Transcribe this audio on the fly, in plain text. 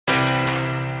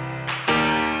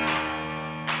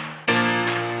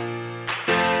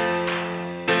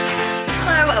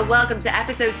and welcome to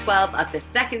episode 12 of the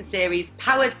second series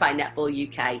powered by Netball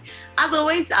UK. As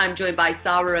always, I'm joined by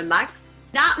Sarah and Mags.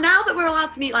 Now that we're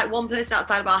allowed to meet like one person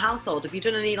outside of our household, have you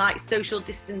done any like social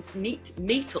distance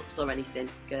meetups or anything,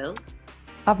 girls?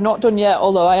 I've not done yet,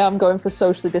 although I am going for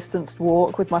socially distanced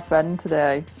walk with my friend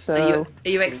today. So are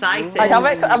you excited?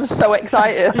 I'm so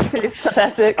excited. It's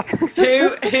pathetic.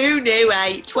 Who knew,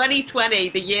 2020,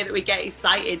 the year that we get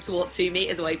excited to walk 2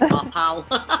 meters away from our pal.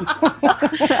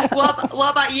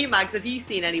 What about you, Mags? Have you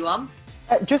seen anyone?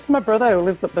 Just my brother who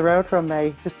lives up the road from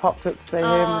me. Just popped up to see him.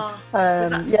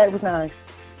 Yeah, it was nice.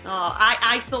 Oh,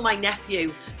 I saw my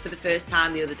nephew for the first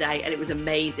time the other day and it was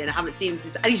amazing. I haven't seen him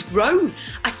since, and he's grown.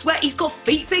 I swear he's got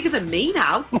feet bigger than me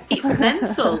now. It's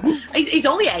mental. He's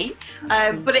only 8,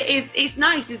 but it's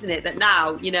nice, isn't it, that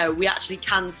now, you know, we actually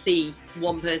can see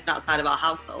one person outside of our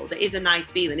household. It is a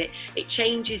nice feeling. It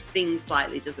changes things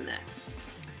slightly, doesn't it?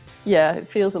 Yeah, it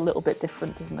feels a little bit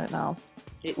different, doesn't it, now?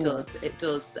 It does.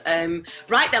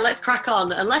 Right then, let's crack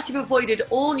on. Unless you've avoided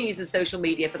all news and social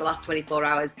media for the last 24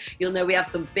 hours, you'll know we have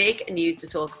some big news to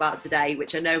talk about today,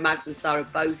 which I know Mags and Sarah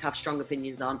both have strong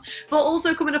opinions on. But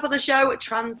also coming up on the show,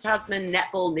 Trans-Tasman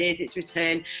Netball nears its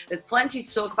return. There's plenty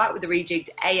to talk about with the rejigged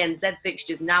ANZ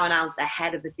fixtures now announced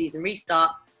ahead of the season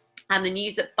restart. And the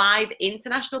news that 5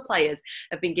 international players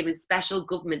have been given special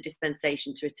government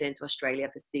dispensation to return to Australia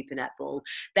for Super Netball.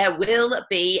 There will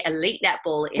be elite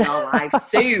netball in our lives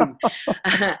soon.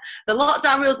 The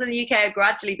lockdown rules in the UK are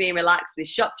gradually being relaxed with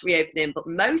shops reopening, but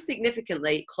most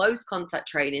significantly, close contact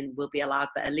training will be allowed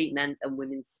for elite men's and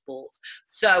women's sports.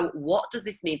 So what does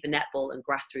this mean for netball and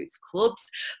grassroots clubs?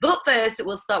 But first,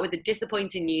 we'll start with the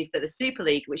disappointing news that the Super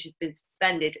League, which has been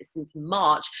suspended since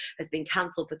March, has been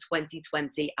cancelled for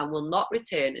 2020 and will not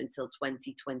return until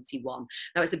 2021.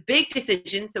 Now, it's a big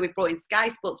decision, so we've brought in Sky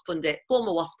Sports pundit,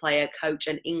 former Wasps player, coach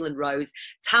and England Rose,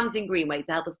 Tamsin Greenway,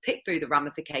 to help us pick through the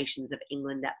ramifications of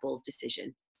England Netball's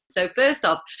decision. So first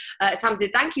off,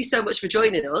 Tamsin, thank you so much for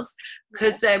joining us,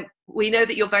 because we know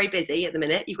that you're very busy at the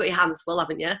minute. You've got your hands full,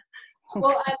 haven't you?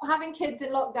 Well, having kids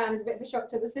in lockdown is a bit of a shock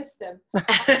to the system.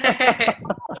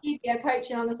 Easier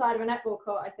coaching on the side of a netball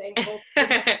court, I think.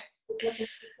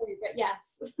 But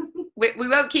yes. We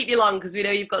won't keep you long because we know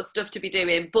you've got stuff to be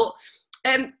doing. But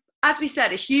as we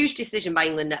said, a huge decision by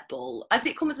England Netball. Has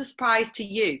it come as a surprise to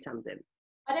you, Tamsin?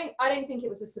 I don't think it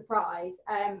was a surprise,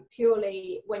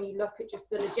 purely when you look at just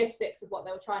the logistics of what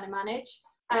they were trying to manage.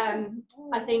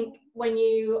 I think when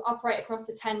you operate across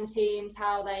the 10 teams,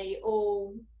 how they're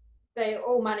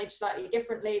all managed slightly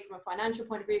differently from a financial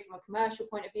point of view, from a commercial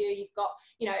point of view. You've got,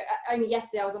 you know, only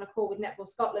yesterday I was on a call with Netball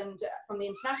Scotland from the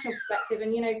international perspective,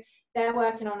 and, you know, they're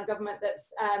working on a government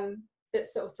that's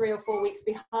sort of 3 or 4 weeks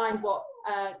behind what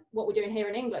we're doing here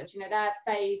in England. You know, their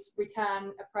phased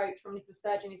return approach from Nicola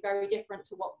Sturgeon is very different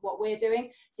to what we're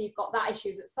doing. So you've got that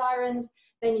issues at Sirens,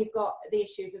 then you've got the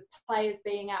issues of players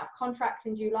being out of contract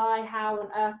in July. How on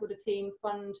earth would a team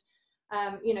fund?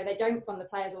 You know, they don't fund the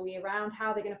players all year round. How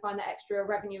are they going to find that extra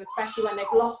revenue, especially when they've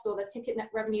lost all the ticket net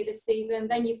revenue this season?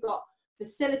 Then you've got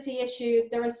facility issues.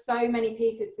 There are so many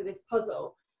pieces to this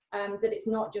puzzle that it's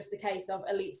not just a case of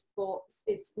elite sports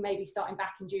is maybe starting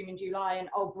back in June and July and,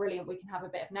 oh, brilliant, we can have a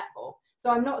bit of netball. So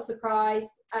I'm not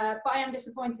surprised, but I am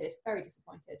disappointed, very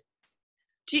disappointed.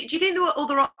 Do you think there were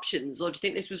other options, or do you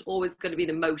think this was always going to be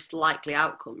the most likely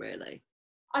outcome, really?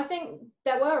 I think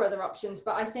there were other options,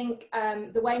 but I think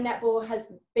the way netball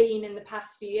has been in the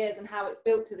past few years and how it's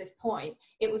built to this point,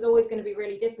 it was always going to be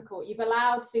really difficult. You've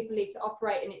allowed Super League to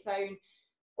operate in its own,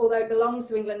 although it belongs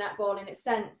to England Netball in its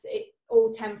sense, all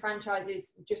 10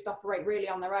 franchises just operate really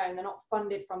on their own. They're not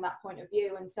funded from that point of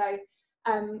view. And so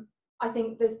I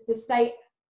think the state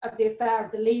of the affair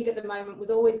of the league at the moment was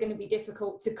always going to be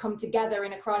difficult to come together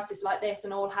in a crisis like this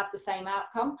and all have the same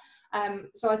outcome.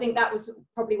 So I think that was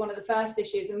probably one of the first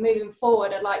issues. And moving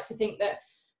forward, I'd like to think that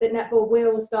netball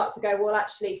will start to go, well,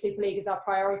 actually, Super League is our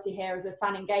priority here as a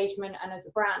fan engagement and as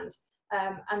a brand,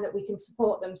 and that we can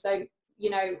support them. So,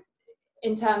 you know,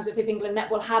 in terms of if England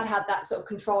Netball had that sort of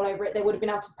control over it, they would have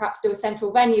been able to perhaps do a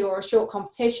central venue or a short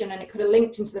competition, and it could have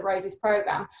linked into the Roses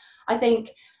programme. I think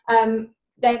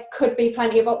there could be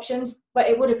plenty of options, but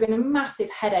it would have been a massive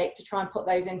headache to try and put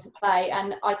those into play.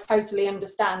 And I totally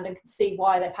understand and can see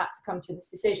why they've had to come to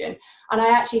this decision. And I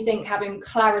actually think having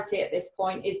clarity at this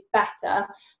point is better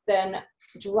than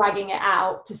dragging it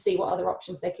out to see what other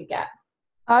options they could get.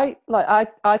 I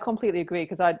completely agree,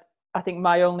 because I think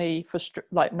my only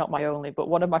not my only, but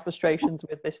one of my frustrations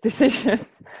with this decision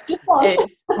is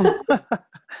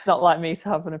not like me to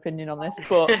have an opinion on this,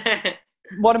 but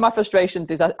one of my frustrations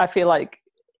is I feel like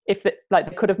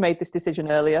they could have made this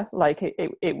decision earlier. Like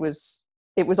it was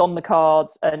on the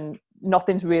cards, and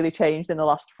nothing's really changed in the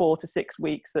last 4 to 6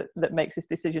 weeks that makes this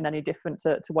decision any different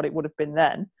to what it would have been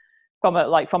then. From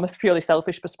a purely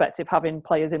selfish perspective, having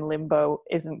players in limbo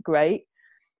isn't great.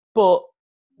 But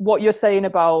what you're saying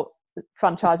about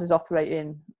franchises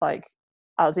operating like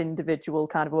as individual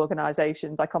kind of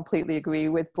organisations, I completely agree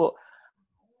with. But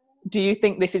do you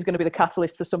think this is going to be the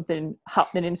catalyst for something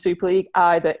happening in Super League?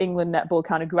 Either England Netball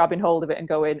kind of grabbing hold of it and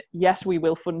going, yes, we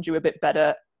will fund you a bit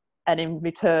better, and in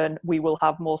return, we will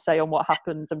have more say on what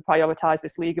happens and prioritise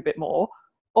this league a bit more.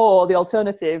 Or the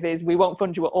alternative is we won't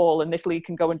fund you at all and this league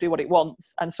can go and do what it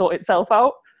wants and sort itself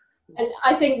out. And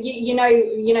I think, you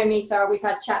know me, Sarah, we've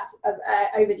had chats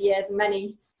over the years,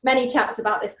 many chats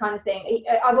about this kind of thing.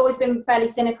 I've always been fairly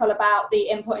cynical about the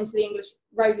input into the English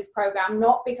Roses programme,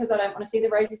 not because I don't want to see the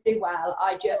Roses do well.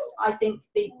 I think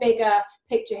the bigger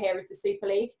picture here is the Super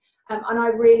League. And I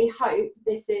really hope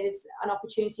this is an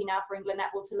opportunity now for England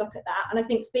Netball to look at that. And I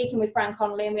think speaking with Fran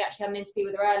Connolly, and we actually had an interview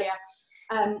with her earlier,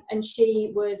 and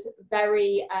she was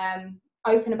very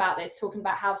open about this, talking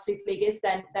about how Super League is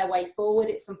then their way forward.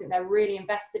 It's something they're really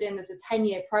invested in. There's a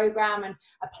 10-year programme and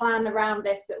a plan around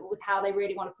this with how they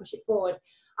really want to push it forward.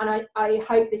 And I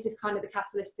hope this is kind of the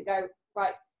catalyst to go,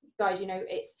 right, guys,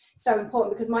 it's so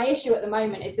important, because my issue at the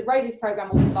moment is the Roses programme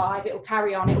will survive. It will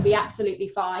carry on. It will be absolutely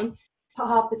fine.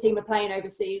 Half the team are playing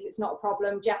overseas. It's not a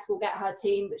problem. Jess will get her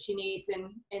team that she needs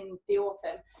in the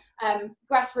autumn.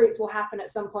 Grassroots will happen at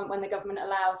some point when the government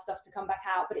allows stuff to come back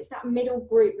out. But it's that middle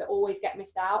group that always get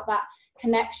missed out. That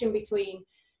connection between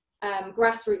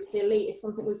grassroots to elite is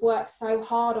something we've worked so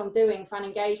hard on doing fan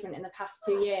engagement in the past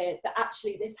 2 years, that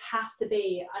actually this has to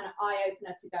be an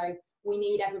eye-opener to go, we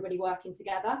need everybody working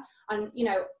together. And,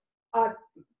 I'm a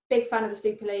big fan of the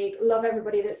Super League, love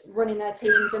everybody that's running their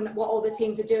teams and what all the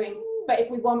teams are doing. But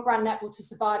if we want brand netball to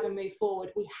survive and move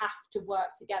forward, we have to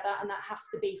work together, and that has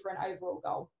to be for an overall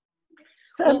goal.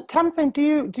 So, Tamsin, do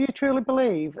you truly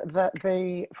believe that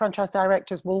the franchise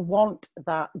directors will want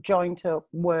that joint up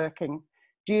working?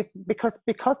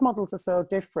 Because models are so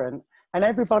different, and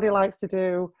everybody likes to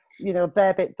do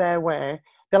their bit their way.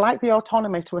 They like the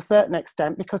autonomy to a certain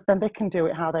extent, because then they can do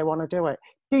it how they want to do it.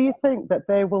 Do you think that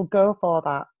they will go for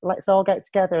that? Let's all get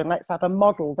together and let's have a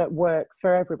model that works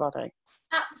for everybody.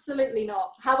 Absolutely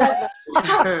not. However,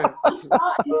 the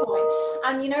starting point,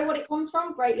 and you know what it comes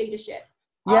from? Great leadership.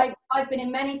 Yeah. I've been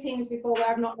in many teams before where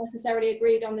I've not necessarily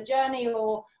agreed on the journey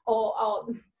or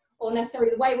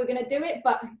necessarily the way we're going to do it,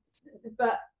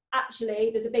 but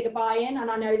actually there's a bigger buy-in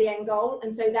and I know the end goal,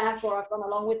 and so therefore I've gone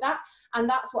along with that. And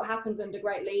that's what happens under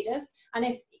great leaders. And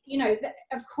if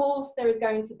of course there is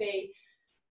going to be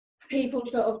people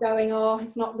sort of going, oh,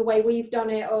 it's not the way we've done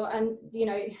it, and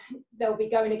they'll be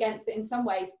going against it in some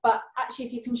ways. But actually,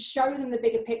 if you can show them the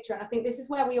bigger picture, and I think this is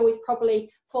where we always probably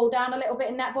fall down a little bit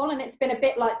in netball, and it's been a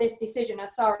bit like this decision,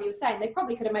 as Sarah was saying, they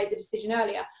probably could have made the decision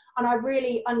earlier. And I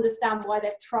really understand why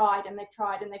they've tried and they've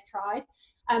tried and they've tried.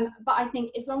 But I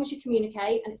think as long as you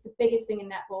communicate, and it's the biggest thing in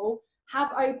netball,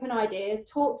 have open ideas,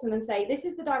 talk to them and say, this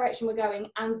is the direction we're going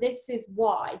and this is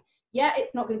why. Yeah,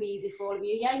 it's not going to be easy for all of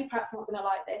you. Yeah, you're perhaps not going to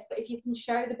like this, but if you can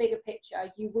show the bigger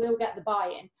picture, you will get the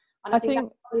buy-in. And I think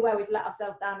that's probably where we've let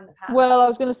ourselves down in the past. Well, I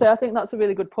was going to say, I think that's a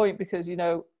really good point, because,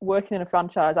 working in a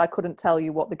franchise, I couldn't tell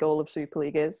you what the goal of Super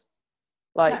League is.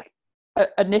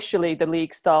 Initially, the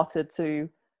league started to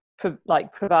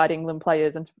provide England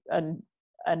players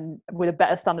and with a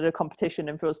better standard of competition,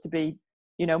 and for us to be,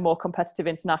 more competitive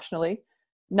internationally.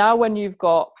 Now, when you've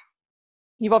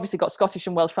obviously got Scottish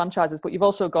and Welsh franchises, but you've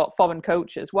also got foreign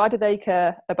coaches. Why do they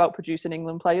care about producing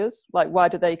England players? Why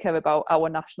do they care about our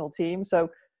national team? So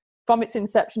from its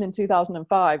inception in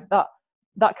 2005,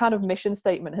 that kind of mission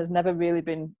statement has never really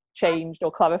been changed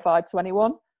or clarified to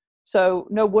anyone. So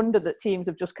no wonder that teams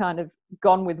have just kind of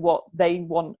gone with what they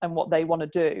want and what they want to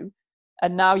do.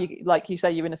 And now, like you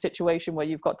say, you're in a situation where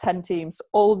you've got 10 teams,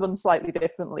 all run slightly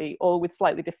differently, all with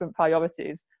slightly different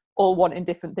priorities, all wanting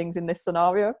different things in this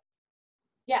scenario.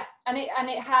 Yeah, and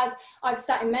it has. I've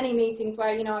sat in many meetings where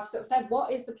I've sort of said,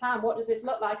 what is the plan? What does this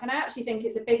look like? And I actually think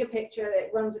it's a bigger picture that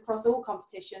runs across all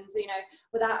competitions.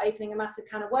 Without opening a massive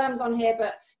can of worms on here,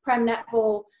 but Prem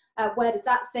Netball, where does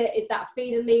that sit? Is that a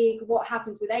feeder league? What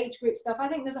happens with age group stuff? I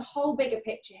think there's a whole bigger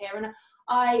picture here. And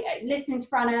listening to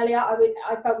Fran earlier,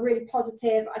 I felt really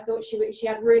positive. I thought she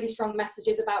had really strong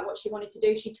messages about what she wanted to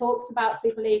do. She talked about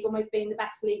Super League almost being the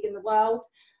best league in the world,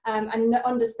 and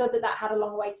understood that had a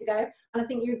long way to go. And I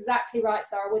think you're exactly right,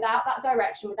 Sarah. Without that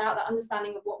direction, without that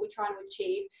understanding of what we're trying to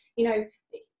achieve,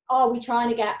 are we trying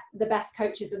to get the best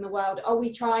coaches in the world? Are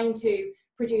we trying to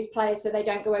produce players so they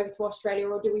don't go over to Australia,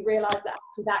 or do we realise that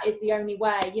actually that is the only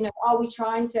way? Are we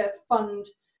trying to fund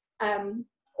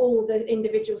all the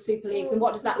individual Super Leagues, and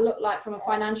what does that look like from a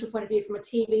financial point of view, from a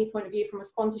TV point of view, from a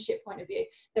sponsorship point of view?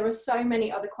 There are so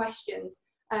many other questions.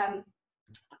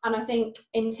 And I think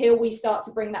until we start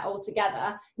to bring that all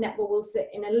together, netball will sit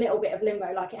in a little bit of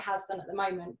limbo like it has done at the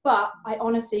moment. But I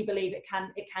honestly believe it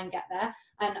can get there.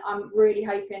 And I'm really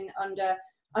hoping under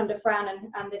Fran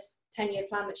and this 10-year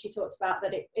plan that she talked about,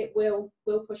 that it will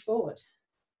push forward.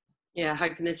 Yeah,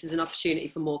 hoping this is an opportunity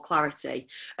for more clarity.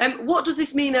 What does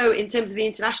this mean, though, in terms of the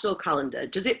international calendar?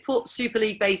 Does it put Super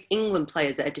League-based England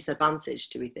players at a disadvantage,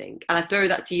 do we think? And I throw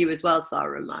that to you as well,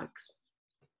 Sarah and Mags.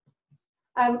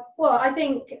 Well, I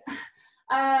think,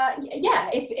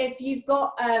 if you've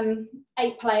got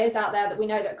 8 players out there that we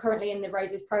know that are currently in the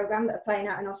Roses programme that are playing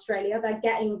out in Australia, they're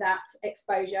getting that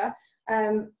exposure.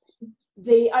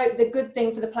 The good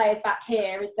thing for the players back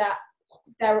here is that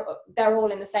they're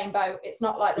all in the same boat. It's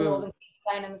not like the northern teams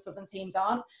playing and the southern teams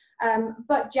aren't.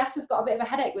 But Jess has got a bit of a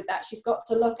headache with that. She's got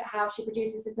to look at how she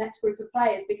produces this next group of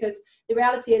players, because the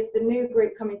reality is the new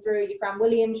group coming through, your Fran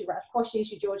Williams, your Raz Quashies,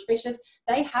 your George Fishers,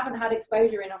 they haven't had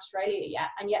exposure in Australia yet,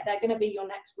 and yet they're going to be your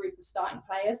next group of starting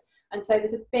players. And so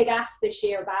there's a big ask this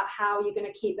year about how you're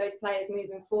going to keep those players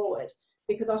moving forward,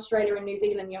 because Australia and New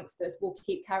Zealand youngsters will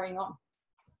keep carrying on.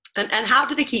 And how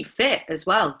do they keep fit as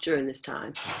well during this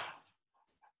time?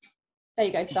 There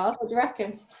you go, Stars. What do you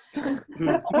reckon?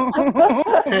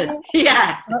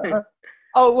 Yeah.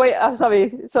 Oh, wait, I'm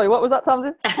sorry. Sorry, what was that,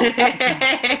 Tamsin?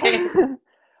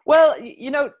 Well,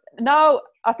 now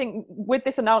I think with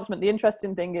this announcement, the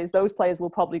interesting thing is those players will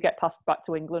probably get passed back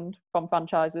to England from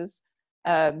franchises.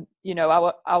 Our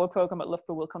programme at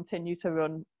Loughborough will continue to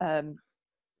run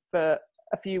for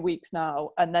a few weeks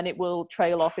now, and then it will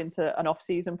trail off into an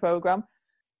off-season programme.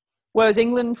 Whereas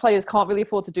England players can't really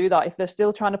afford to do that if they're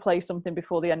still trying to play something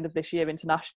before the end of this year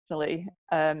internationally.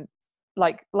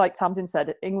 Like Tamsin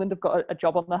said, England have got a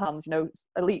job on their hands.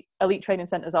 Elite training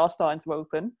centres are starting to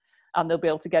open, and they'll be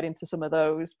able to get into some of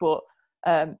those. But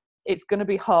it's going to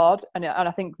be hard, and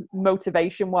I think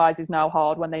motivation-wise is now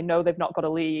hard when they know they've not got a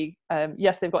league.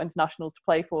 Yes, they've got internationals to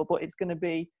play for, but it's going to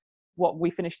be what we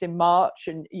finished in March,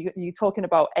 and you're talking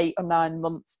about 8 or 9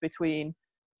 months between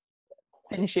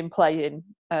finishing playing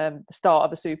the start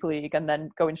of a Super League and then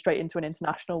going straight into an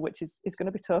international, which is going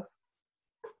to be tough.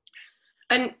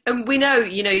 And we know,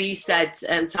 you said,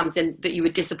 Tamsin, that you were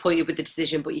disappointed with the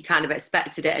decision, but you kind of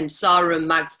expected it. And Sarah and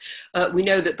Mags, we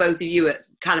know that both of you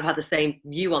kind of had the same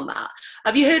view on that.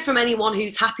 Have you heard from anyone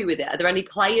who's happy with it? Are there any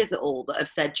players at all that have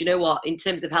said, you know what, in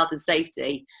terms of health and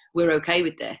safety, we're okay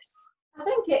with this? I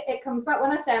think it comes back,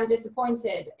 when I say I'm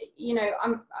disappointed,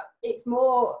 it's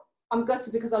more, I'm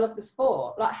gutted because I love the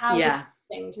sport. Like, how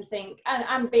depressing to think,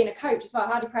 and being a coach as well,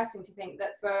 how depressing to think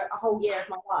that for a whole year of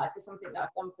my life is something that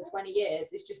I've done for 20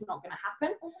 years is just not going to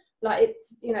happen. Like,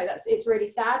 it's, it's really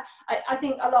sad. I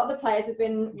think a lot of the players have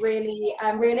been really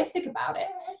realistic about it.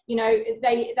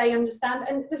 They understand,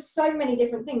 and there's so many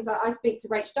different things. I speak to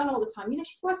Rach Dunn all the time.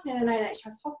 She's working in an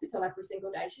NHS hospital every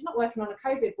single day. She's not working on a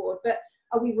COVID ward, but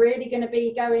are we really going to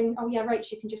be going, oh yeah,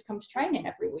 Rach, you can just come to training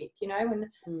every week,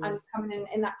 and coming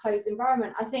in that closed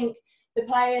environment? I think the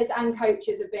players and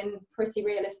coaches have been pretty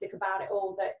realistic about it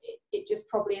all, that it just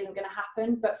probably isn't going to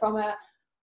happen. But from a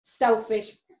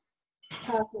selfish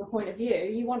personal point of view,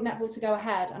 you want netball to go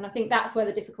ahead, and I think that's where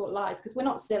the difficult lies, because we're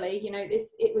not silly.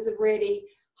 It was a really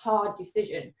hard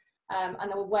decision, and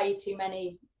there were way too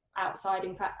many outside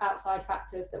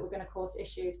factors that were going to cause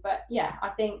issues. But yeah, I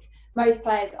think most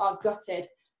players are gutted,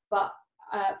 but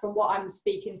from what I'm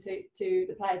speaking to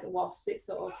the players at Wasps, it's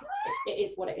sort of, it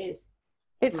is what it is.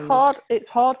 It's hard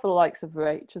for the likes of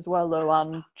Rach as well, though,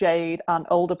 and Jade and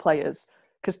older players,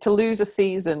 because to lose a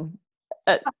season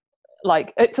at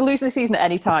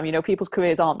any time, people's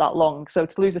careers aren't that long, so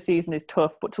to lose a season is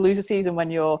tough, but to lose a season when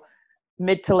you're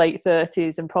mid to late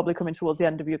 30s and probably coming towards the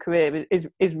end of your career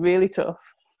is really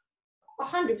tough.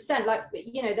 100%.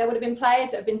 There would have been players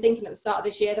that have been thinking at the start of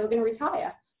this year they were going to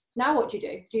retire. Now what do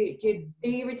you do? Do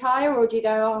you retire, or do you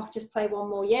go, just play one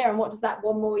more year? And what does that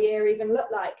one more year even look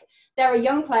like? There are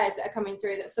young players that are coming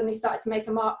through that suddenly started to make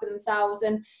a mark for themselves,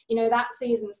 and that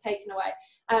season's taken away.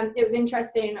 It was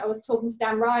interesting. I was talking to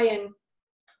Dan Ryan,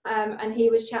 and he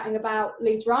was chatting about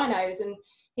Leeds Rhinos, and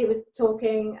he was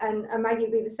talking, and Maggie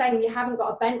would be the same. You haven't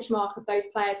got a benchmark of those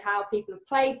players, how people have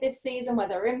played this season,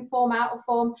 whether they're in form, out of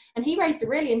form. And he raised a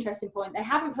really interesting point. They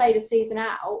haven't played a season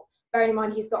out. Bearing in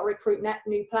mind he's got to recruit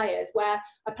new players, where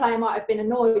a player might have been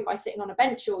annoyed by sitting on a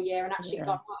bench all year and actually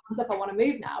gone, I want to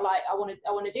move now. Like, I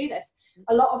want to do this.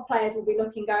 A lot of players will be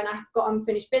looking, going, I have got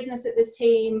unfinished business at this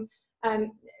team.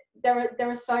 There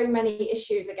are so many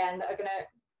issues again that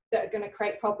are going to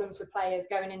create problems for players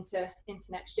going into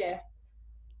next year.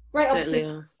 Great Certainly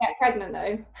opportunity to get pregnant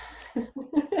though. Do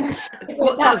you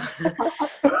want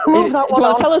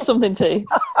to tell us something, T?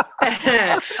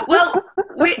 Well,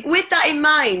 with that in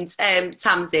mind,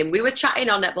 Tamsin, we were chatting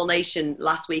on Netball Nation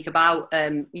last week about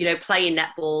playing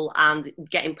netball and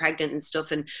getting pregnant and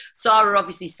stuff, and Sarah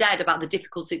obviously said about the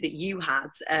difficulty that you had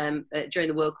during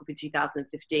the World Cup in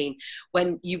 2015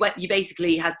 when you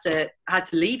basically had to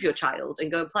leave your child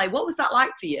and go and play. What was that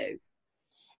like for you?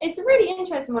 It's a really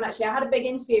interesting one, actually. I had a big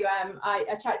interview. I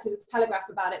chatted to the Telegraph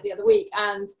about it the other week,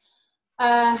 and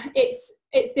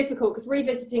it's difficult because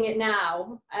revisiting it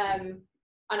now, and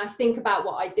I think about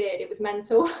what I did, it was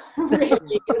mental.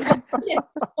 Really,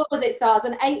 what was it, Sars?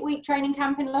 An 8-week training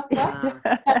camp in Loughborough.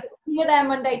 We were there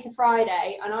Monday to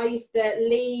Friday, and I used to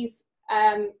leave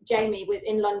Jamie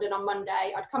in London on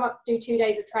Monday. I'd come up, do 2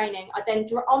 days of training. I'd then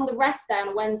on the rest day on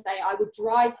a Wednesday, I would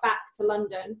drive back to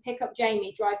London, pick up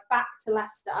Jamie, drive back to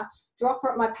Leicester, drop her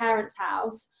at my parents'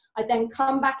 house. I'd then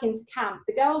come back into camp.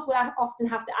 The girls would often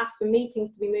have to ask for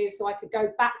meetings to be moved so I could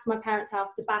go back to my parents'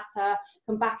 house to bath her,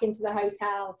 come back into the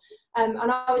hotel. And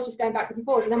I was just going backwards and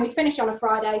forwards. And then we'd finish on a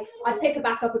Friday. I'd pick her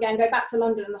back up again, go back to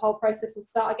London, and the whole process would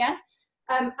start again.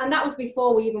 And that was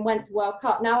before we even went to World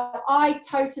Cup. Now, I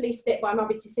totally stick by my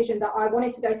decision that I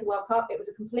wanted to go to World Cup. It was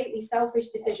a completely selfish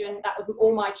decision. That was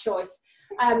all my choice.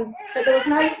 But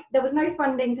there was no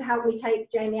funding to help me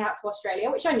take Jamie out to Australia,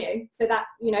 which I knew. So that,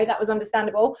 that was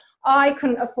understandable. I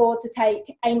couldn't afford to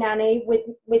take a nanny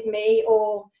with me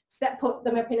or put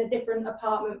them up in a different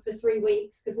apartment for 3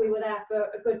 weeks, because we were there for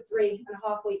a good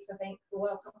 3.5 weeks, I think, for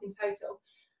World Cup in total.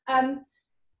 And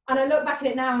I look back at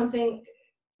it now and think,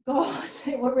 God,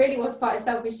 it really was quite a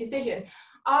selfish decision.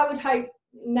 I would hope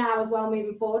now as well,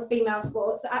 moving forward, female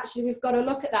sports, that actually we've got to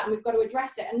look at that and we've got to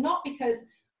address it. And not because,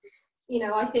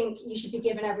 I think you should be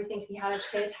given everything if you had a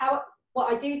kid.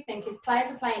 What I do think is players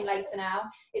are playing later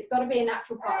now. It's got to be a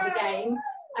natural part of the game.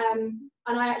 And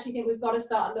I actually think we've got to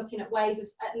start looking at ways of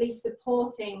at least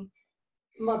supporting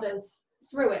mothers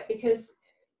through it, because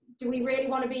do we really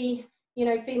want to be,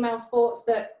 female sports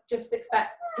that just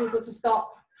expect people to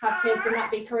stop, have kids, and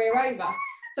that be career over?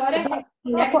 So I don't think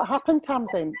that's what happened,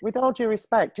 Tamsin. With all due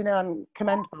respect, and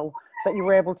commendable that you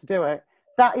were able to do it.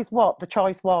 That is what the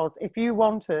choice was. If you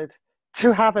wanted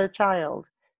to have a child,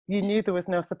 you knew there was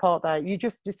no support there. You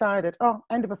just decided,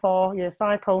 end of a 4-year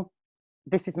cycle,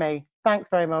 this is me. Thanks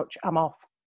very much, I'm off.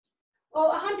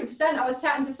 Well, 100%. I was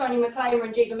chatting to Sonia McClayer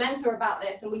and Jiva Mentor about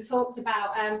this, and we talked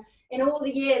about in all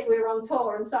the years we were on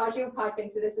tour, and Sarge, you'll pipe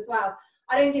into this as well.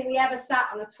 I don't think we ever sat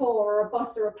on a tour or a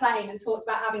bus or a plane and talked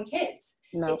about having kids.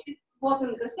 No. It just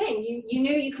wasn't the thing. You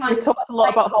knew you kind of talked a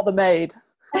lot about how they're made.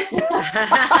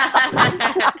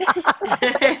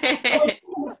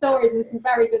 Stories and some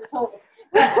very good talks.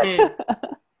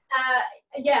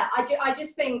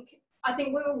 I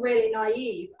think we were really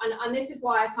naive, and this is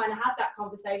why I kind of had that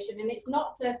conversation. And it's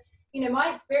not to,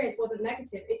 my experience wasn't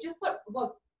negative. It just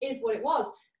is what it was.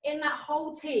 In that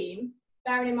whole team,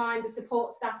 bearing in mind the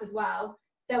support staff as well,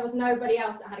 there was nobody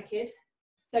else that had a kid.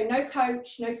 So no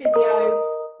coach, no physio,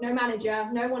 no manager,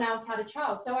 no one else had a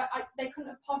child. So they couldn't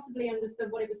have possibly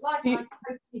understood what it was like. And I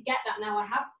totally get that now. I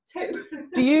have too.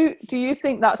 Do you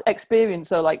think that's experience?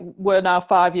 So like we're now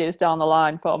 5 years down the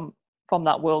line from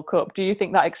that World Cup. Do you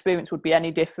think that experience would be any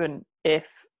different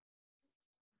if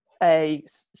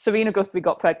Serena Guthrie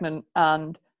got pregnant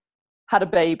and had a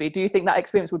baby? Do you think that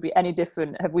experience would be any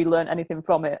different? Have we learned anything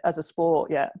from it as a sport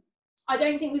yet? I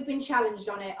don't think we've been challenged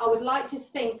on it. I would like to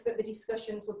think that the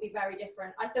discussions would be very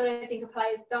different. I still don't think a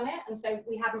player's done it, and so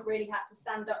we haven't really had to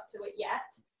stand up to it yet.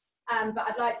 But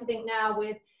I'd like to think now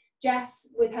with Jess,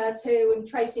 with her too, and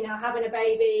Tracy now having a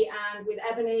baby, and with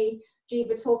Ebony,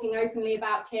 Jiva talking openly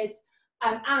about kids,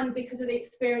 and because of the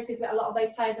experiences that a lot of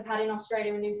those players have had in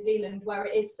Australia and New Zealand, where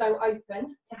it is so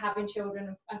open to having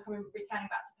children and returning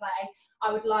back to play,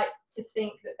 I would like to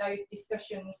think that those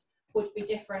discussions would be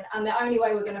different. And the only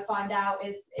way we're going to find out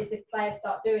is if players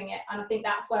start doing it. And I think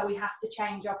that's where we have to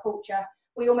change our culture.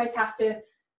 We almost have to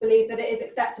believe that it is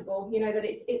acceptable, that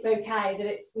it's okay, that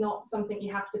it's not something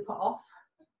you have to put off.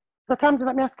 So Tamsin,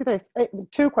 let me ask you this.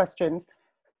 2 questions.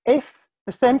 If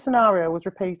the same scenario was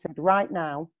repeated right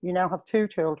now, you now have 2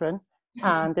 children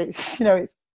and it's,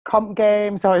 it's comp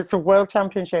games or it's the World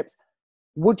Championships,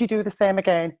 would you do the same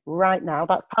again right now?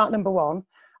 That's part number 1.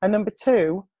 And number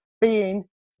 2, being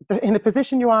in the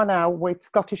position you are now with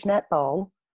Scottish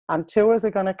Netball and tours are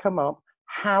going to come up,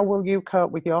 how will you cope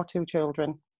with your 2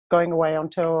 children going away on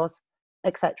tours,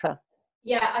 etc.?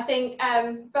 Yeah, I think,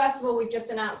 first of all, we've just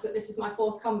announced that this is my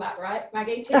 4th comeback, right,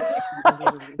 Maggie?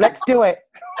 Let's do it.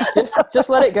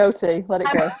 Just let it go, T. Let it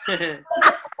go.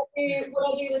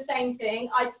 I do the same thing?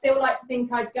 I'd still like to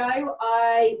think I'd go.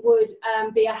 I would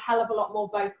be a hell of a lot more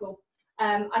vocal.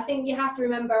 I think you have to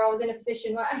remember I was in a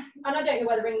position where, and I don't know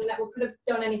whether England Netball could have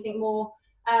done anything more.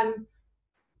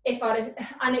 If I'd have,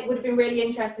 and it would have been really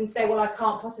interesting to say, well,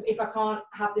 if I can't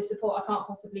have this support, I can't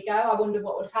possibly go. I wonder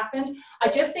what would have happened. I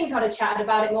just think I'd have chatted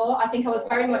about it more. I think I was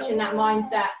very much in that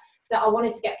mindset that I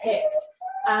wanted to get picked.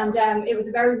 And it was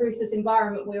a very ruthless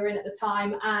environment we were in at the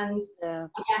time. And I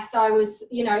guess I was,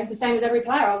 the same as every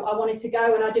player. I wanted to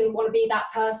go and I didn't want to be that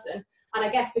person. And I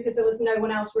guess because there was no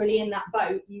one else really in that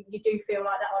boat, you do feel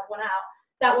like that odd one out.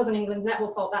 That wasn't England's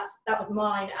netball fault. That was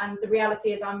mine. And the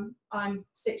reality is, I'm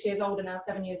 6 years older now,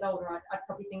 7 years older. I'd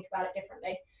probably think about it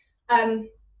differently.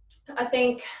 I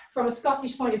think from a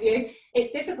Scottish point of view,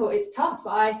 it's difficult. It's tough.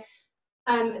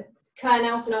 Claire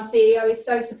Nelson, our CEO, is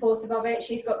so supportive of it.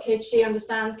 She's got kids. She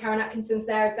understands. Karen Atkinson's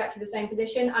there, exactly the same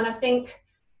position. And I think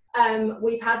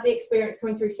we've had the experience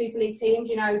coming through Super League teams.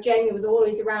 Jamie was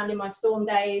always around in my Storm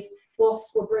days.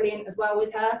 Wasps were brilliant as well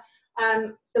with her.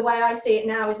 The way I see it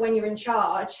now is when you're in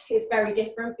charge, it's very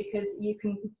different because you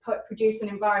can produce an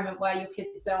environment where your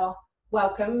kids are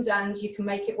welcomed and you can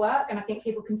make it work. And I think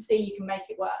people can see you can make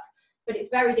it work. But it's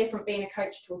very different being a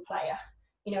coach to a player.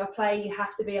 A player, you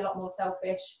have to be a lot more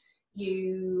selfish.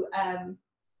 It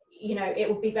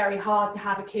would be very hard to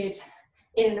have a kid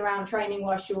in and around training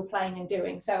whilst you were playing and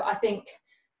doing. So I think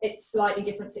it's a slightly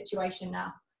different situation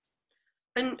now.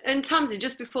 And Tamsin,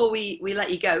 just before we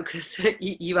let you go, because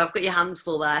you have got your hands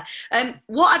full there,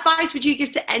 what advice would you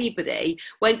give to anybody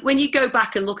when you go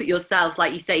back and look at yourself,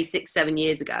 like you say, 6-7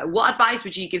 years ago? What advice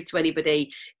would you give to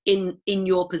anybody in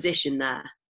your position there?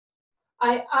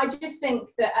 I just think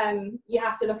that you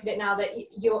have to look at it now that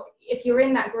if you're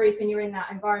in that group and you're in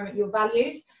that environment, you're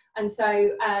valued. And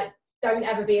so don't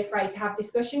ever be afraid to have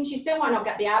discussions. You still might not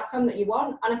get the outcome that you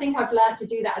want. And I think I've learned to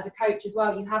do that as a coach as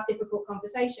well. You have difficult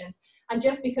conversations. And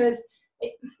just because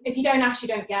if you don't ask, you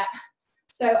don't get.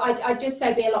 So I just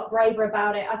say be a lot braver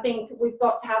about it. I think we've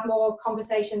got to have more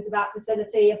conversations about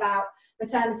fertility, about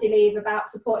maternity leave, about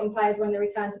supporting players when they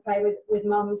return to play with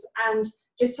mums, and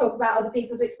just talk about other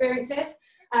people's experiences.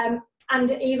 And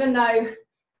even though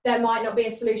there might not be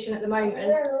a solution at the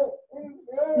moment,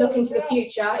 look into the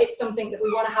future, it's something that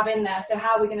we want to have in there. So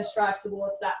how are we going to strive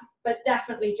towards that? But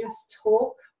definitely just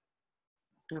talk.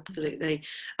 Absolutely.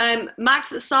 Max,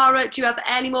 Sarah, do you have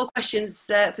any more questions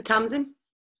for Tamsin?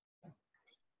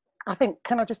 I think,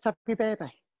 can I just have your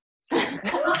baby?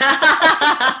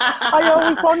 I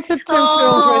always wanted 2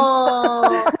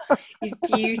 children. He's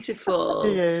beautiful.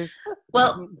 He is.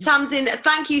 Well, Tamsin,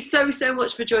 thank you so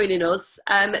much for joining us.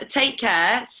 Take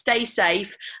care, stay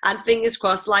safe, and fingers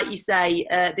crossed, like you say,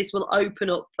 this will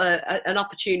open up an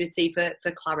opportunity for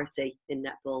clarity in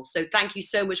netball. So thank you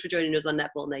so much for joining us on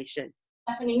Netball Nation.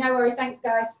 Definitely, no worries. Thanks,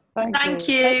 guys. Thank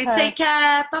you. Take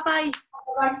care. Bye-bye.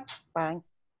 Bye. Bye.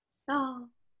 Oh.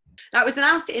 Now, it was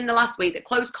announced in the last week that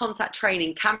close contact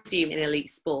training can resume in elite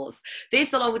sports.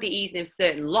 This, along with the easing of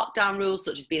certain lockdown rules,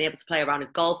 such as being able to play around a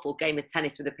golf or game of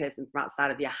tennis with a person from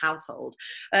outside of your household.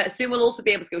 Soon we'll also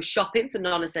be able to go shopping for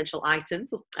non-essential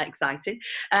items. Exciting.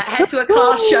 Head to a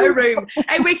car showroom.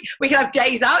 Hey, we can have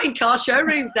days out in car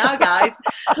showrooms now, guys.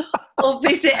 Or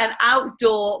visit an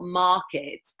outdoor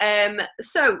market.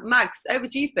 So, Max, over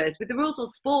to you first. With the rules on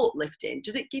sport lifting,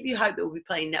 does it give you hope that we'll be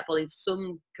playing netball in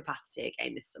some capacity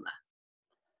again this summer?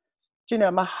 Do you know,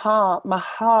 my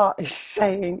heart is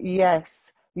saying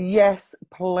yes,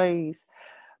 please.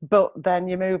 But then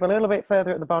you move a little bit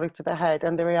further at the body to the head,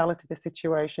 and the reality of the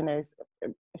situation is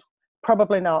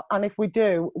probably not. And if we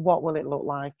do, what will it look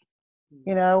like?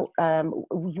 You know,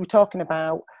 you were talking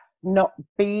about not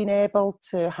being able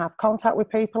to have contact with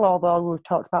people, although we've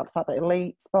talked about the fact that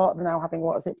elite sport, they're now having,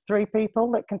 3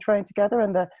 people that can train together,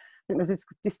 and I think there's this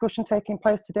discussion taking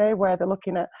place today where they're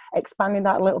looking at expanding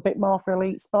that a little bit more for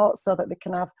elite sports so that they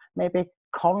can have maybe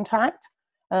contact.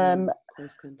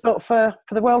 But for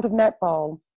the world of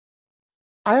netball,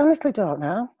 I honestly don't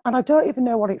know, and I don't even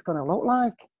know what it's going to look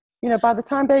like. You know, by the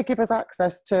time they give us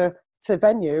access to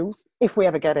venues, if we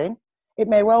ever get in, it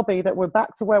may well be that we're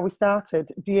back to where we started,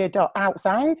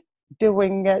 outside,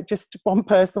 doing just one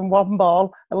person, one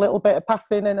ball, a little bit of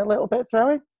passing and a little bit of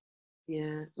throwing.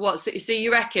 Yeah. What? So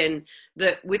you reckon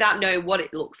that without knowing what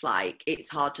it looks like,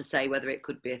 it's hard to say whether it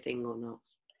could be a thing or not?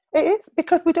 It is,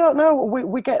 because we don't know.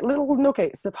 We get little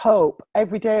nuggets of hope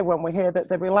every day when we hear that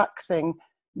they're relaxing,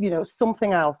 you know,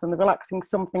 something else, and they're relaxing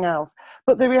something else.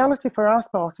 But the reality for our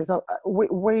sport is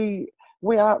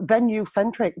we are venue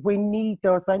centric. We need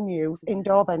those venues,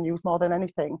 indoor venues more than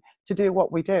anything, to do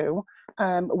what we do.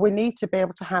 We need to be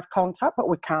able to have contact, but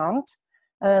we can't.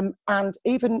 And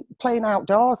even playing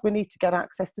outdoors, we need to get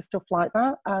access to stuff like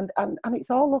that. And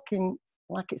it's all looking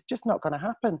like it's just not going to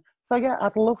happen. So yeah,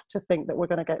 I'd love to think that we're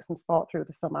going to get some sport through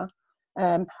the summer.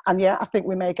 And yeah, I think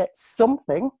we may get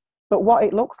something, but what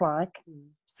it looks like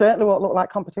certainly won't look like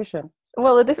competition.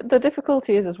 Well, the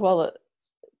difficulty is as well that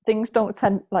things don't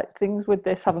tend, like things with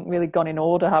this haven't really gone in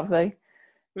order, have they?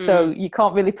 So you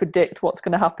can't really predict what's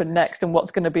going to happen next and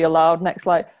what's going to be allowed next.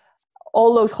 Like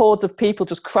all those hordes of people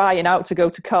just crying out to go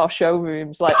to car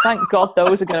showrooms. Like, thank God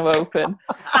those are going to open.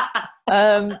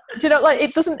 Do you know, like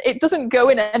it doesn't go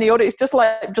in any order. It's just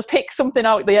like, just pick something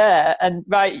out of the air and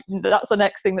right, that's the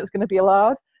next thing that's going to be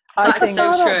allowed. I think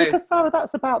so true. Because Sarah,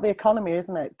 that's about the economy,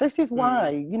 isn't it? This is why,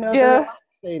 you know, yeah.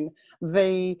 they're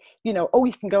the, you know,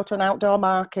 you can go to an outdoor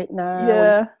market now.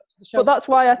 Yeah. But that's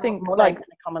why I think, like,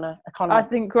 economy. I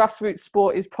think grassroots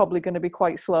sport is probably going to be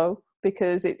quite slow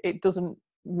because it doesn't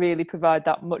really provide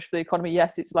that much for the economy.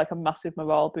 Yes, it's like a massive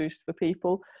morale boost for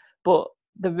people, but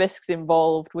the risks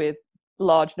involved with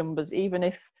large numbers, even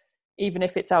if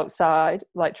it's outside,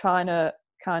 like trying to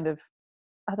kind of,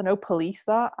 I don't know, police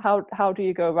that. How do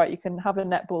you go, right, you can have a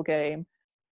netball game,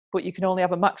 but you can only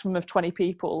have a maximum of 20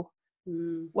 people.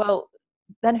 Well,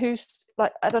 then who's,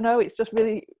 like, I don't know, it's just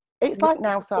really... It's like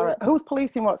now, Sarah, who's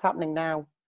policing what's happening now?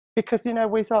 Because, you know,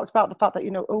 we talked about the fact that, you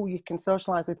know, you can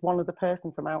socialise with one other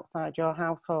person from outside your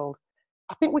household.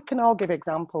 I think we can all give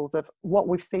examples of what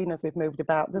we've seen as we've moved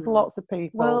about. There's lots of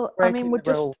people. Well, I mean,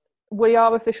 we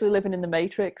are officially living in the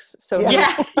Matrix, so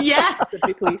yeah, should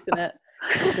be policing it.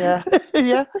 Yeah,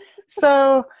 yeah.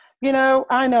 So, you know,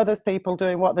 I know there's people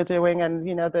doing what they're doing, and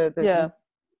you know, there's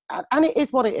and it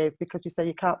is what it is because you say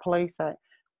you can't police it,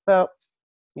 but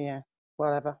yeah,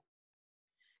 whatever.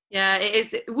 Yeah, it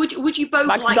is. Would you both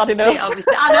Max like to see it,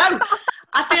 obviously? I know.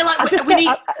 I feel like we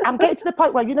need... I'm getting to the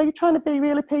point where, you know, you're trying to be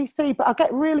really PC, but I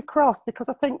get really cross because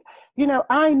I think, you know,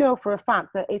 I know for a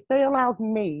fact that if they allowed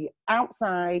me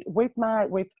outside with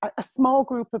a small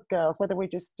group of girls, whether we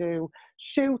just do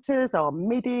shooters or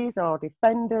middies or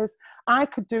defenders, I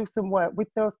could do some work with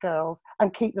those girls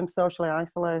and keep them socially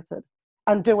isolated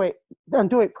and do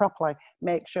it properly.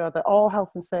 Make sure that all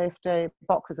health and safety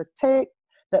boxes are ticked,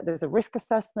 that there's a risk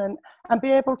assessment, and be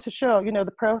able to show, you know,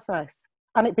 the process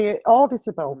and it be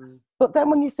auditable. But then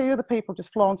when you see other people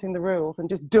just flaunting the rules and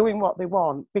just doing what they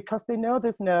want because they know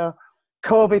there's no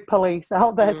COVID police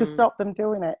out there to stop them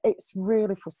doing it, it's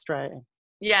really frustrating.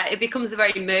 Yeah, it becomes a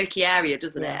very murky area,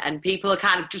 doesn't it? And people are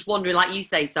kind of just wondering, like you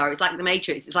say, Sarah, it's like the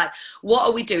Matrix. It's like, what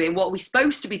are we doing? What are we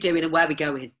supposed to be doing? And where are we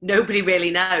going? Nobody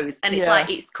really knows. And it's like,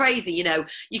 it's crazy, you know,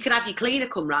 you can have your cleaner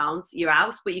come round your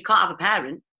house, but you can't have a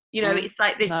parent. You know, it's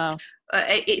like this. No.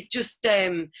 It's just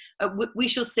we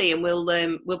shall see, and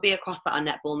we'll be across that on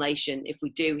Netball Nation if we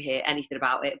do hear anything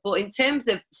about it. But in terms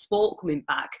of sport coming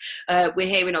back, we're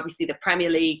hearing obviously the Premier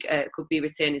League could be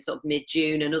returning sort of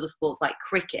mid-June, and other sports like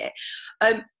cricket.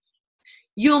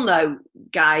 You'll know,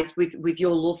 guys, with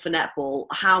your love for netball,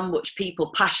 how much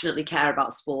people passionately care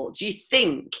about sport. Do you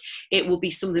think it will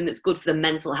be something that's good for the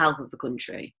mental health of the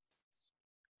country?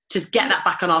 To get that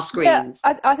back on our screens.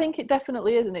 Yeah, I think it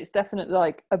definitely is, and it's definitely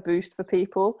like a boost for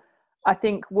people. I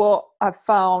think what I've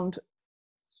found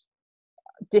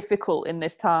difficult in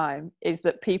this time is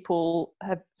that people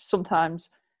have sometimes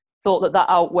thought that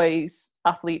outweighs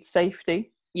athletes'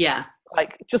 safety. Yeah.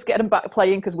 Like, just get them back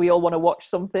playing because we all want to watch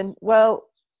something. Well,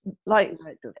 like,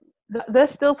 they're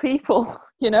still people,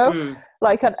 you know?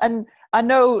 Like, and I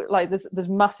know, like, there's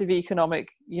massive economic,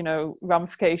 you know,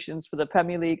 ramifications for the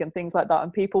Premier League and things like that,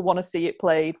 and people want to see it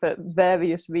played for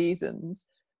various reasons.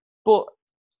 But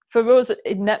for us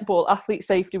in netball, athlete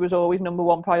safety was always number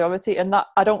one priority, and that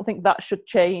I don't think that should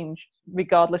change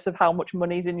regardless of how much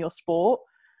money's in your sport.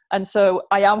 And so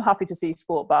I am happy to see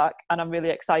sport back, and I'm really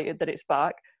excited that it's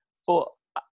back. But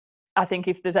I think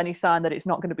if there's any sign that it's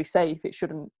not going to be safe, it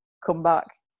shouldn't come back.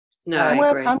 No, I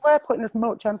agree. And we're putting as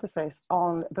much emphasis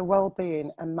on the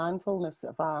well-being and mindfulness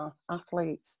of our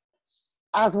athletes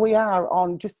as we are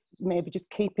on just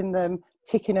keeping them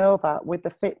ticking over with the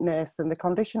fitness and the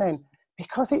conditioning,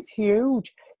 because it's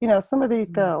huge. You know, some of these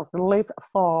girls, they live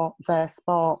for their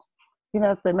sport. You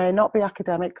know, they may not be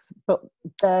academics, but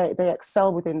they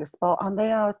excel within the sport, and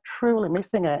they are truly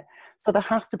missing it. So there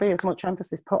has to be as much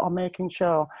emphasis put on making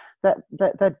sure that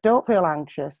they don't feel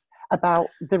anxious about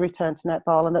the return to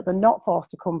netball, and that they're not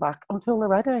forced to come back until they're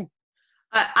ready.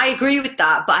 I agree with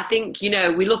that, but I think, you know,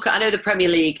 I know the Premier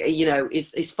League, you know,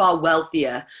 is far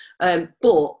wealthier,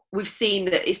 but we've seen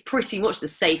that it's pretty much the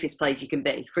safest place you can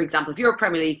be. For example, if you're a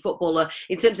Premier League footballer,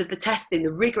 in terms of the testing,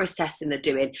 the rigorous testing they're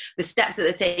doing, the steps that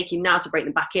they're taking now to break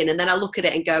them back in, and then I look at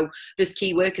it and go, there's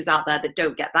key workers out there that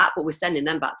don't get that, but we're sending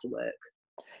them back to work.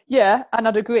 Yeah, and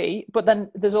I'd agree. But then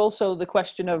there's also the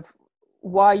question of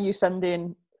why are you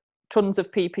sending tons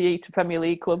of PPE to Premier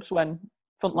League clubs when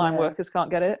frontline workers can't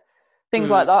get it? Things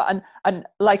like that. And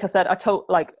like I said,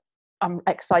 I'm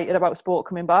excited about sport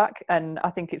coming back, and I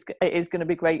think it is going to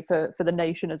be great for the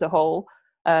nation as a whole.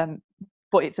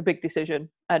 But it's a big decision,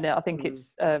 and I think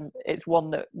it's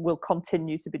one that will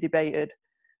continue to be debated,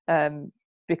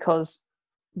 because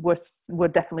we're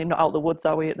definitely not out of the woods,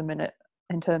 are we, at the minute,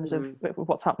 in terms of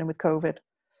what's happening with COVID.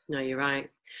 No, you're right.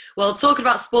 Well, talking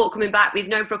about sport coming back, we've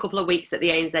known for a couple of weeks that the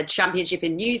ANZ Championship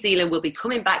in New Zealand will be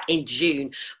coming back in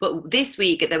June. But this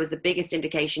week, there was the biggest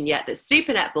indication yet that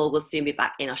Super Netball will soon be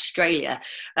back in Australia.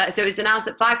 So it was announced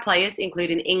that 5 players,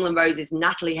 including England Roses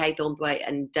Natalie Haythornthwaite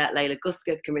and Layla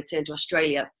Gusketh, can return to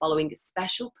Australia following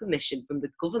special permission from the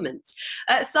government.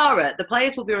 Sarah, the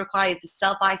players will be required to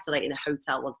self-isolate in a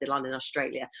hotel once they land in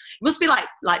Australia. It must be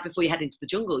like before you head into the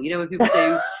jungle, you know, when people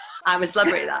do... I'm a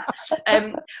celebrity that.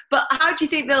 But how do you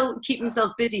think they'll keep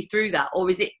themselves busy through that? Or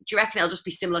do you reckon it'll just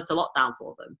be similar to lockdown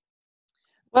for them?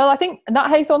 Well, I think Nat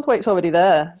Haythornthwaite's already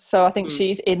there. So I think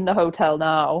she's in the hotel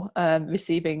now,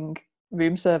 receiving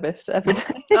room service every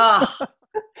day. Oh,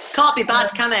 can't be bad,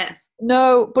 can it?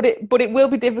 No, but it will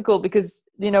be difficult because,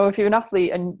 you know, if you're an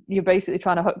athlete and you're basically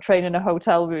trying to train in a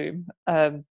hotel room,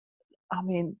 I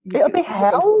mean... It'll be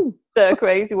hell. They're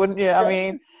crazy, wouldn't you? I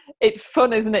mean... It's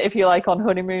fun, isn't it, if you're like on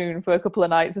honeymoon for a couple of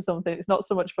nights or something. It's not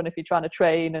so much fun if you're trying to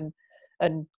train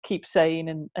and keep sane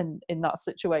and in that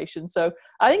situation. So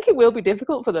I think it will be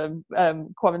difficult for them,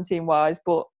 quarantine-wise,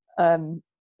 but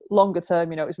longer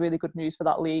term, you know, it's really good news for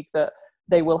that league that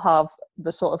they will have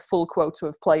the sort of full quota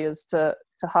of players to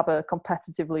have a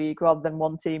competitive league rather than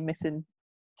one team missing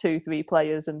 2-3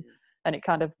 players and it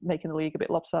kind of making the league a bit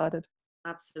lopsided.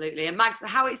 Absolutely. And Max,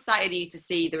 how excited are you to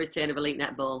see the return of elite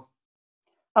netball?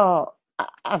 Oh,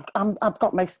 I've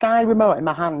got my Sky remote in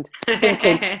my hand,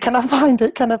 thinking, can I find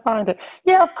it? Can I find it?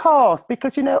 Yeah, of course,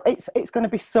 because you know it's going to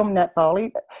be some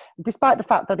netball, despite the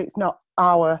fact that it's not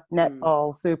our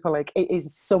netball Super League. It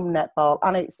is some netball,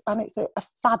 and it's a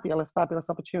fabulous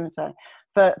opportunity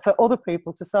for other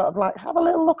people to sort of like have a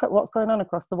little look at what's going on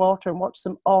across the water and watch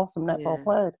some awesome netball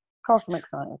played. Of course, I'm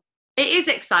excited. It is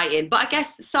exciting, but I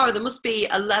guess, Sarah, there must be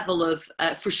a level of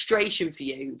frustration for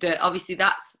you that obviously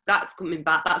that's coming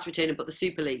back, that's returning, but the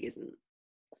Super League isn't.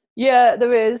 Yeah,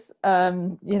 there is,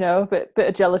 you know, a bit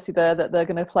of jealousy there that they're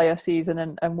going to play a season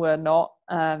and we're not.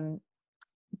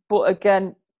 But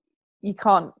again, you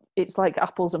can't, it's like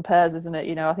apples and pears, isn't it?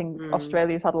 You know, I think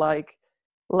Australia's had like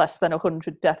less than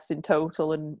 100 deaths in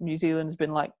total and New Zealand's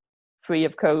been like free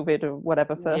of COVID or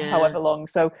whatever for however long.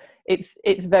 So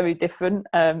it's very different.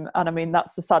 And I mean,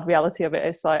 that's the sad reality of it.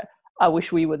 It's like, I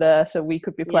wish we were there so we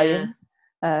could be playing.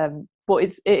 But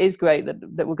it is great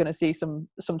that we're going to see some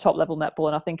top level netball.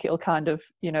 And I think it'll kind of,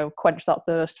 you know, quench that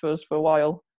thirst for us for a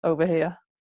while over here.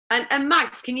 And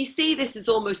Max, can you see this as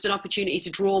almost an opportunity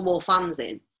to draw more fans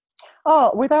in?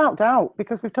 Oh, without doubt,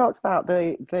 because we've talked about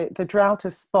the drought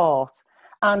of sport.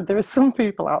 And there are some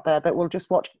people out there that will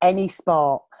just watch any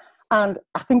sport. And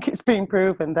I think it's been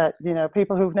proven that, you know,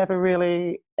 people who've never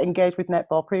really engaged with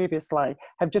netball previously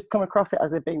have just come across it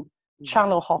as they've been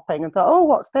channel hopping and thought, oh,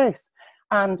 what's this?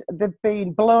 And they've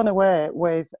been blown away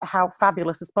with how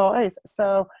fabulous the sport is.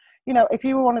 So, you know, if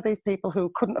you were one of these people who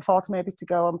couldn't afford to maybe to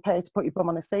go and pay to put your bum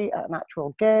on a seat at an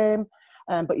actual game,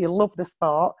 but you love the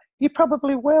sport, you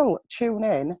probably will tune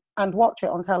in and watch it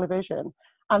on television.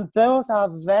 And those are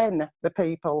then the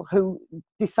people who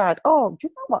decide, oh, do you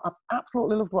know what? I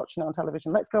absolutely love watching it on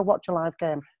television. Let's go watch a live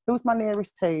game. Who's my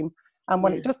nearest team? And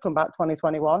when it does come back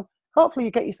 2021, hopefully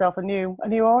you get yourself a new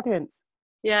audience.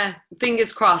 Yeah,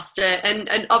 fingers crossed.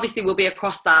 And obviously we'll be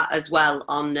across that as well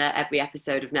on every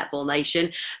episode of Netball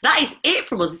Nation. That is it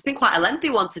from us. It's been quite a lengthy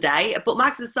one today. But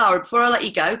Max and Sarah, before I let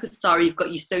you go, because Sarah, you've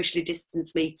got your socially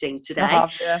distanced meeting today. I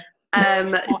have, yeah.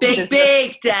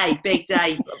 Big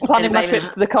day. Planning my trips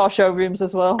to the car showrooms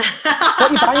as well. What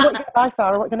are you buying? What are you going to buy,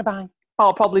 Sarah? What are you going to buy?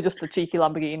 Oh, probably just a cheeky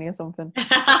Lamborghini or something.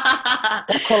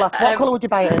 What colour? What colour would you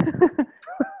buy it in?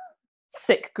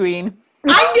 Sick green.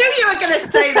 I knew you were going to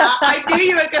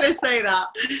say that.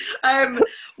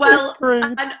 Well,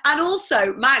 and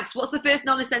also, Max, what's the first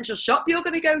non-essential shop you're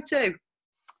going to go to?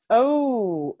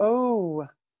 Oh.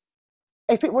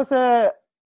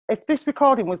 If this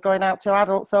recording was going out to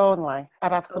adults only,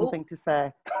 I'd have something to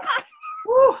say.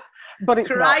 But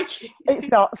it's not. It's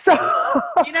not. So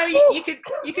you know,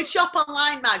 you could shop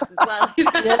online, Max, as well.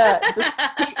 Yeah, just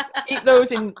keep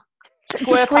those in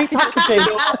square packages.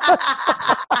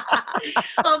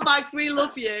 Oh, Max, we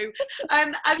love you.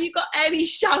 Have you got any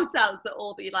shout-outs at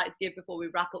all that you'd like to give before we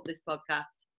wrap up this podcast?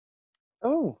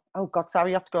 Oh God, Sarah,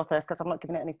 you have to go first because I'm not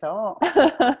giving it any thought.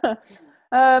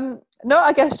 No,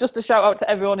 I guess just a shout out to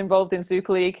everyone involved in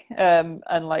Super League, and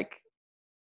like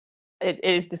it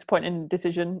is disappointing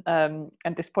decision,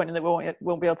 and disappointing that we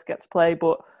won't be able to get to play.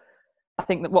 But I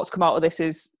think that what's come out of this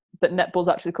is that netball's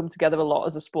actually come together a lot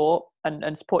as a sport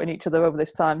and supporting each other over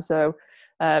this time. So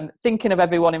thinking of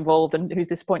everyone involved and who's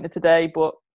disappointed today,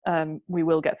 but we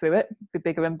will get through it, be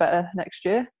bigger and better next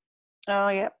year. Oh,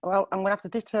 yeah. Well, I'm going to have to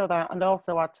ditto that and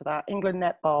also add to that, England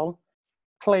Netball,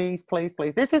 please, please,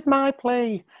 please. This is my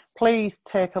plea. Please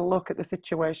take a look at the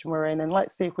situation we're in and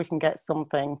let's see if we can get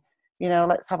something. You know,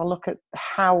 let's have a look at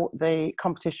how the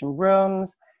competition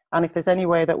runs and if there's any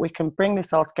way that we can bring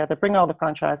this all together, bring all the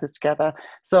franchises together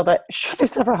so that should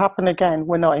this ever happen again,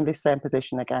 we're not in this same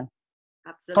position again.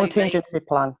 Absolutely. Contingency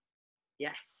plan.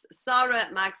 Yes. Sarah,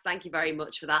 Mags, thank you very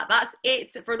much for that. That's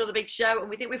it for another big show. And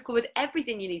we think we've covered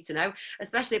everything you need to know,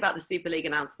 especially about the Super League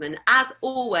announcement. As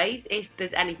always, if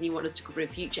there's anything you want us to cover in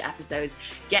future episodes,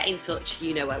 get in touch.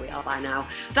 You know where we are by now.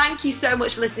 Thank you so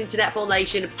much for listening to Netball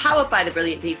Nation, powered by the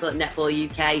brilliant people at Netball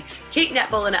UK. Keep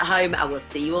netballing at home and we'll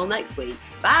see you all next week.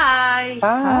 Bye.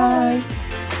 Bye.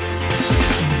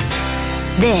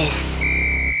 This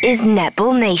is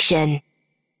Netball Nation.